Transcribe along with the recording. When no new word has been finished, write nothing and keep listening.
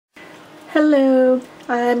Hello,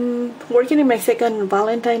 I'm working in my second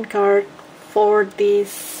Valentine card for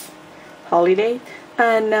this holiday,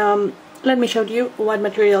 and let me show you what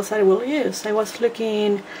materials I will use. I was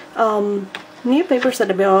looking new papers that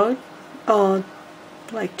I bought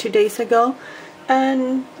like 2 days ago,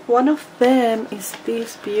 and one of them is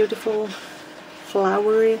this beautiful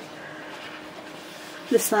flowery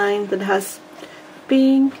design that has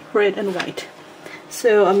pink, red and white.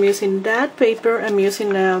 So I'm using that paper. I'm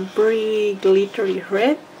using a very glittery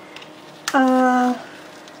red.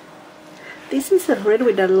 This is a red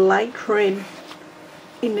with a light red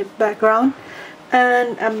in the background,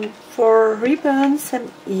 and for ribbons I'm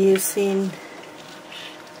using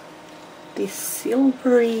this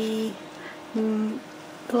silvery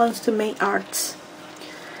belongs to May Arts.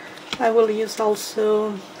 I will use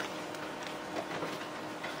also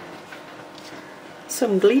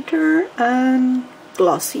some glitter and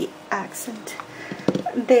glossy accent.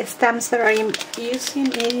 The stamps that I'm using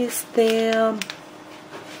is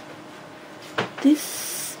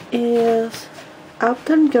this is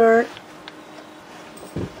Autumn Girl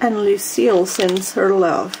and Lucille Sends Her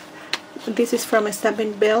Love. This is from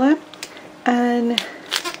Stampin' Bella, and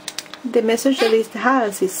the message that it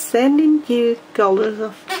has is sending you colors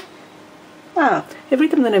of every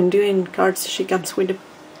time that I'm doing cards she comes with a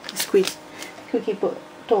squeeze cookie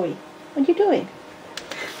toy. What are you doing?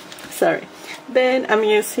 Sorry. Then I'm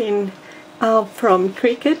using from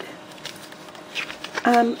Cricut,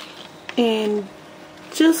 and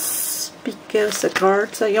just because the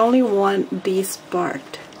cards I only want this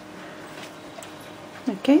part.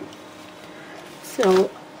 Okay, so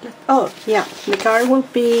oh yeah, the card will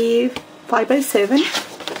be 5x7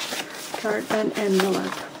 card and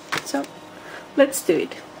envelope. So let's do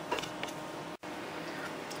it.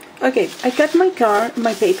 Okay, I got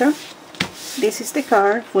my paper. This is the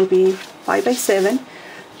card, will be 5x7.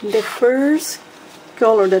 The first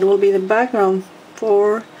color that will be the background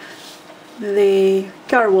for the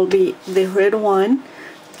card will be the red one,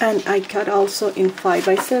 and I cut also in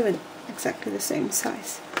 5x7, exactly the same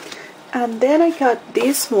size. And then I cut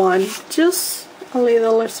this one just a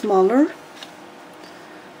little smaller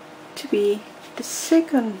to be the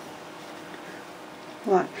second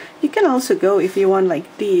one. You can also go if you want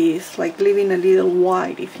like this, like leaving a little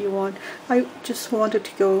white if you want. I just wanted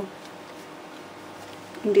to go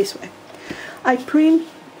in this way. I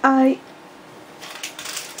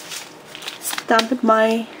stamped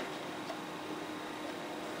my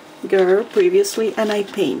girl previously and I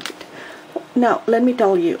painted. Now let me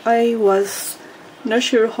tell you, I was not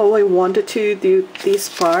sure how I wanted to do this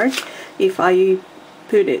part, if I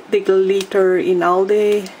put the glitter in all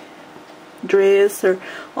the dress or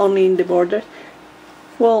only in the border.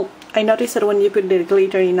 Well, I noticed that when you put the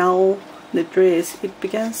glitter in all the dress, it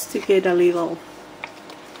begins to get a little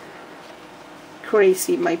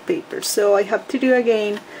crazy, my paper, so I have to do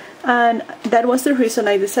again, and that was the reason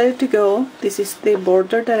I decided to go. This is the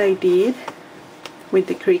border that I did with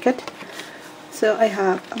the Cricut, so I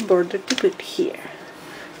have a border to put here.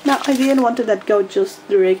 Now I didn't want that go just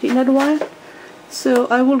direct in that one, so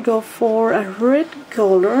I will go for a red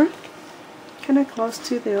color kind of close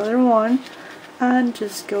to the other one, and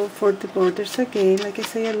just go for the borders again. Like I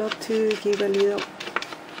say, I love to give a little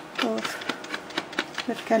of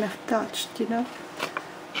that kind of touch, you know.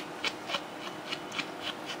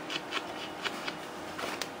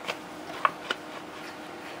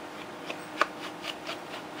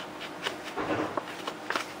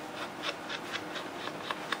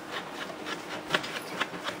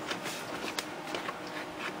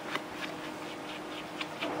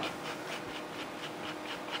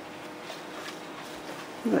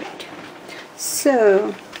 Right,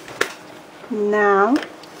 so now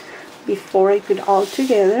before I put all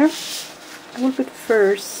together, I will put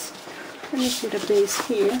first, let me put a base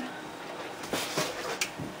here.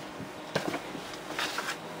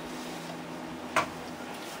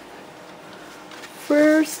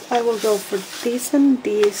 First I will go for this and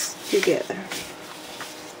this together.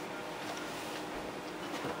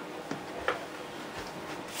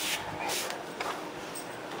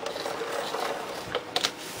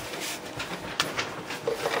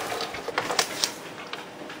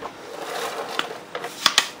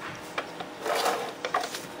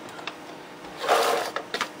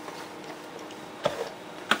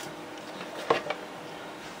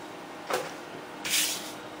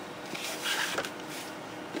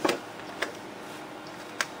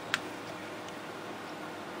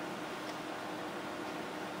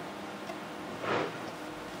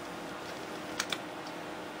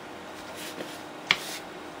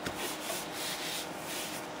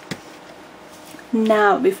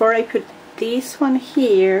 Now before I put this one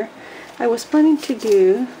here, I was planning to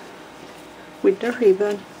do with the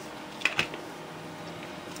ribbon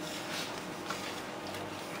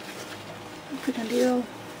put a little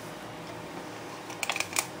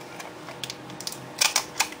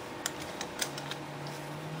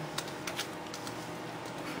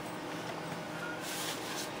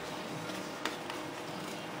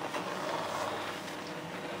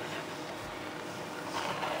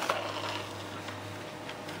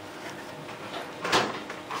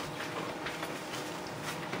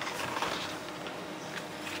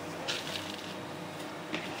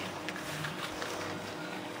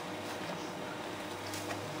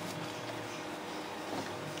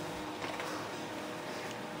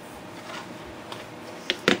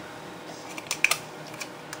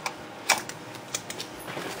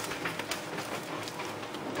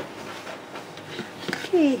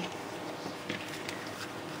okay.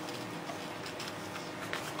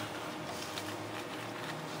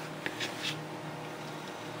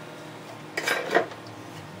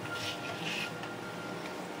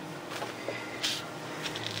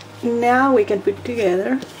 Now we can put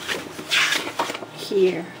together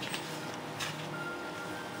here.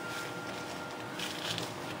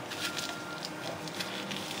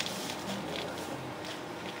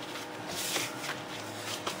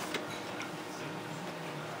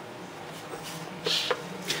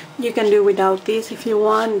 You can do without this if you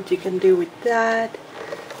want, you can do with that.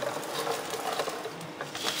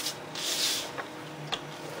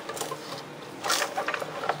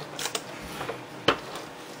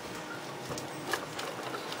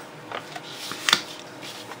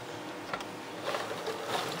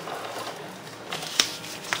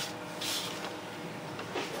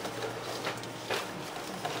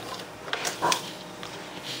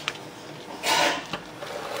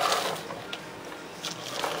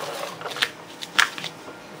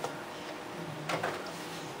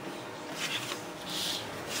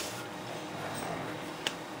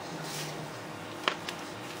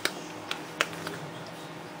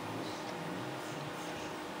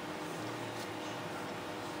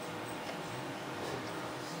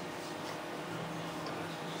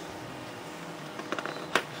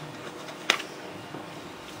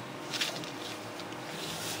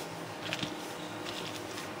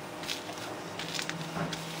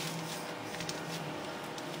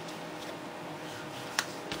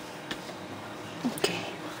 Okay,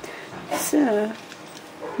 so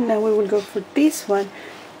now we will go for this one.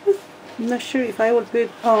 I'm not sure if I will put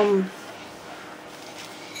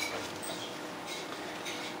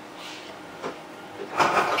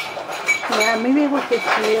yeah, maybe I will put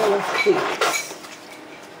a little of this.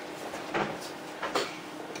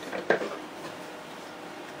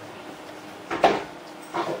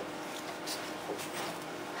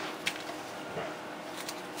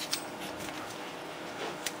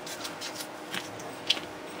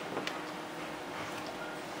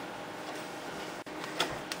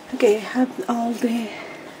 Okay, I have all the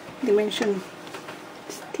dimension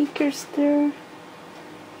stickers there,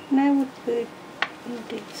 and I would put in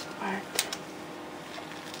this part.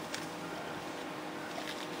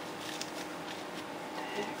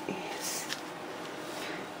 There is.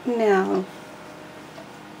 Now,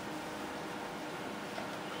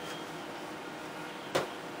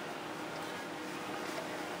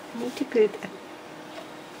 I need to put.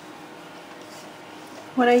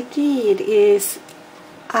 What I did is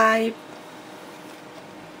I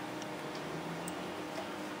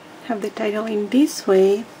have the title in this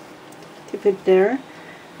way to put there.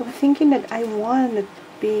 I was thinking that I want it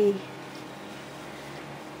to be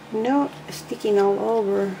not sticking all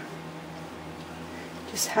over,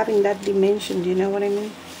 just having that dimension, do you know what I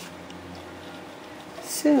mean?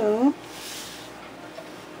 So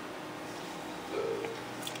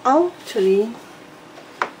actually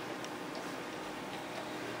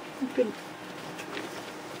I put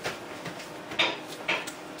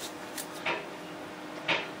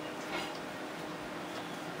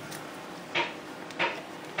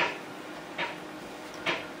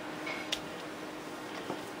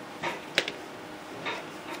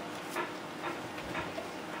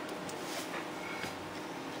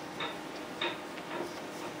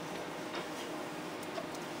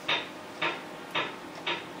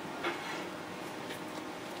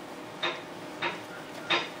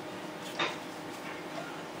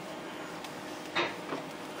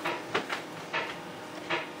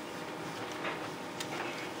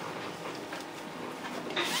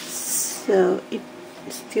so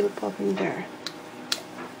it's still popping there.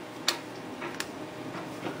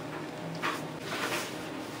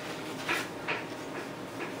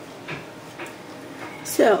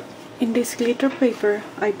 So in this glitter paper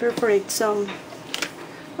I perforate some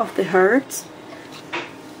of the hearts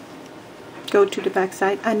go to the back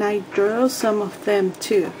side, and I draw some of them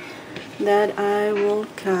too that I will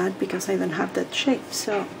cut because I don't have that shape.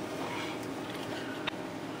 So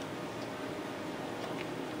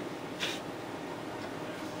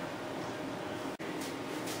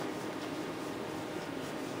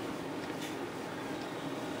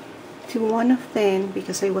to one of them,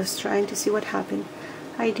 because I was trying to see what happened,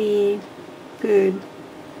 I did put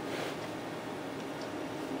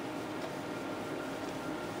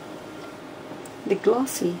the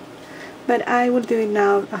glossy, but I will do it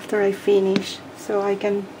now after I finish so I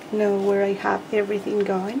can know where I have everything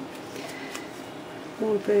going.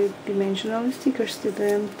 We'll put dimensional stickers to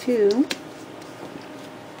them too.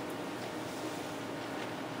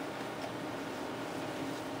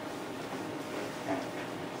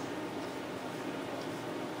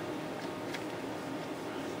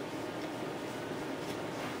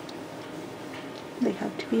 They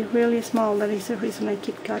have to be really small. That is the reason I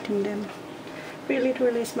keep cutting them. Really,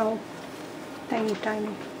 really small. Tiny,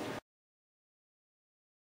 tiny.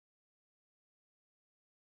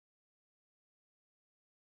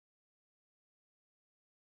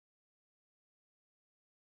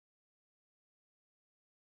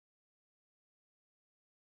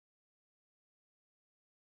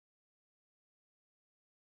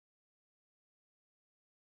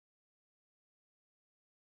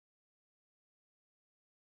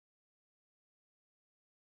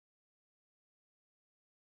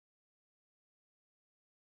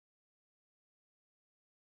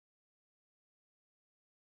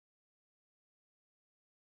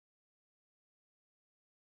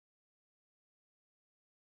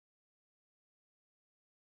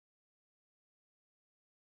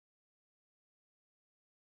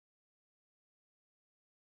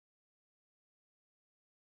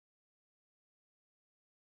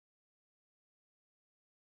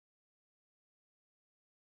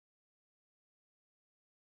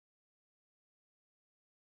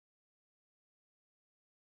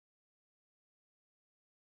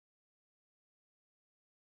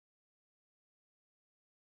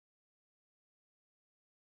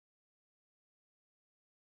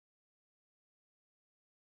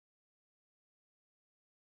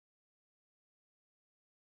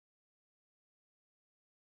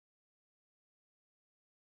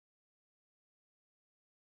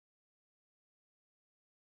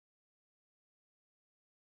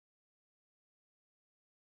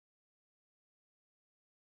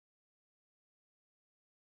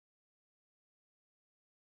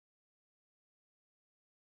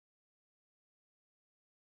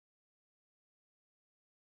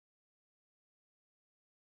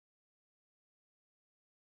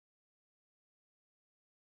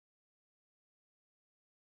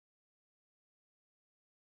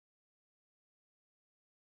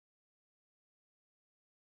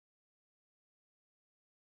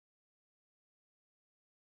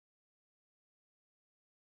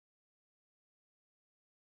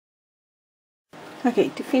 Okay,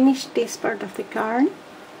 to finish this part of the card,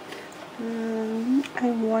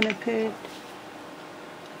 I want to put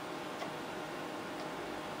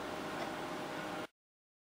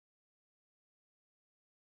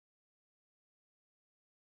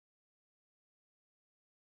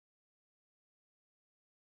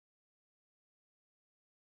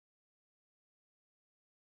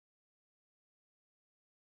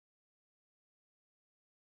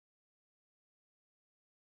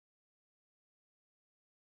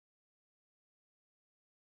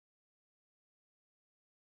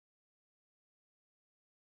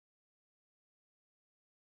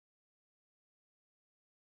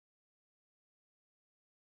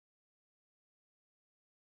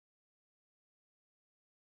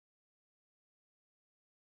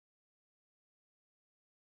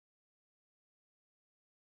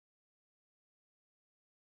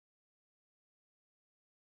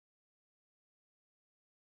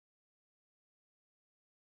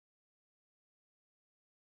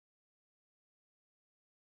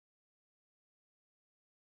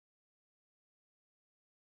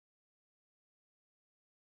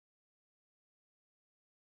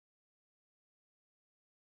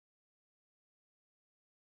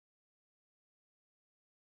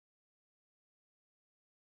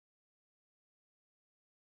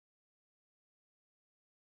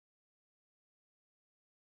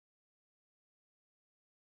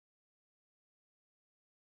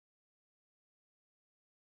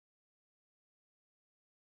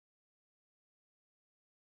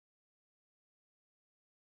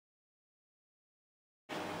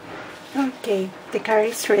okay, the card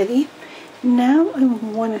is ready. Now I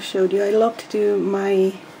want to show you, I love to do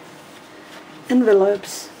my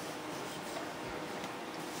envelopes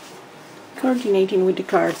coordinating with the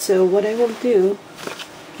card. So what I will do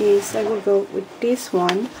is I will go with this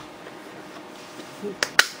one,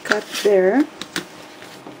 cut there.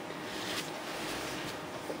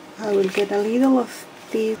 I will get a little of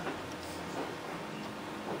this.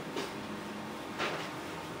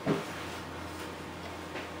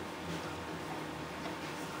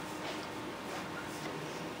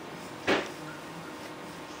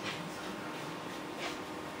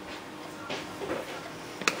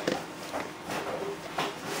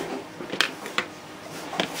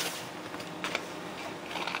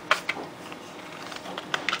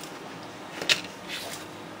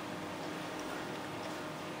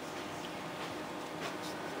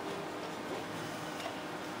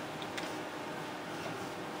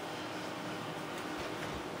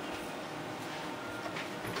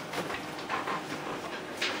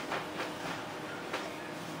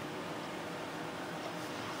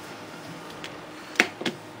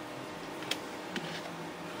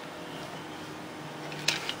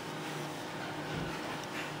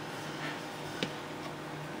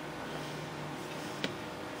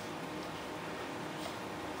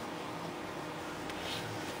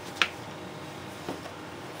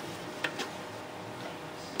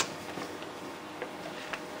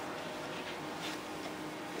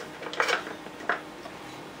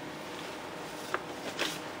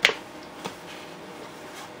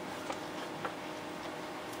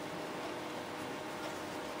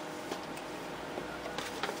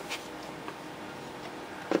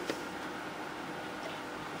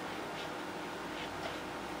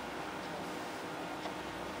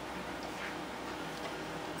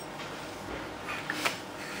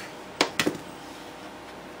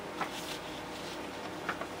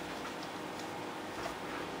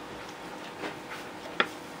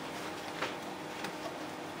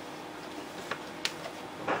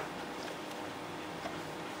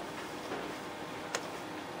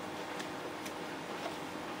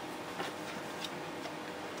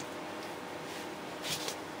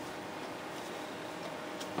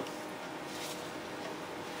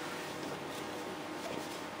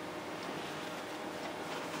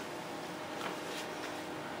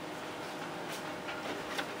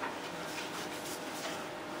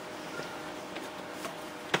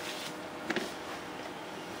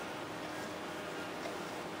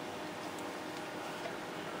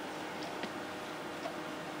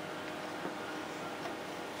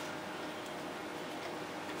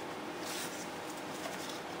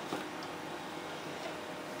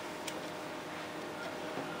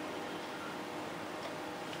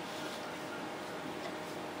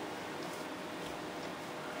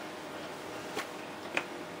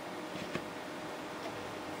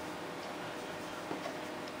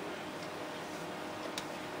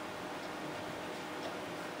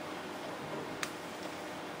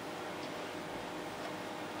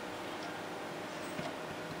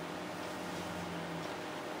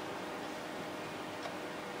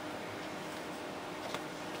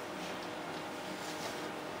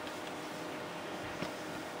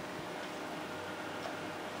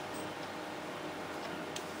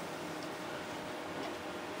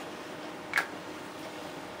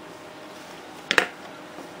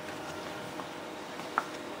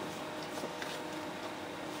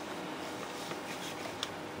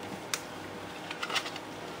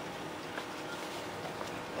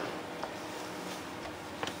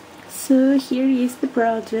 So here is the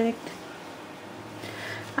project.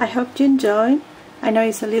 I hope you enjoy. I know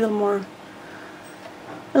it's a little more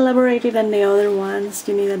elaborated than the other ones.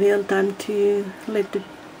 You need a little time to let the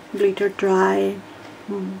glitter dry,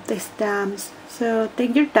 the stamps. So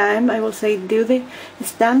take your time. I will say do the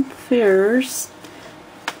stamp first,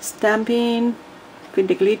 stamping with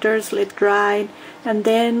the glitters, let dry, and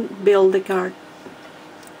then build the card.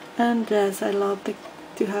 And yes, I love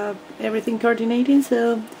to have everything coordinating,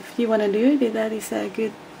 so if you want to do it, that is a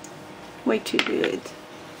good way to do it.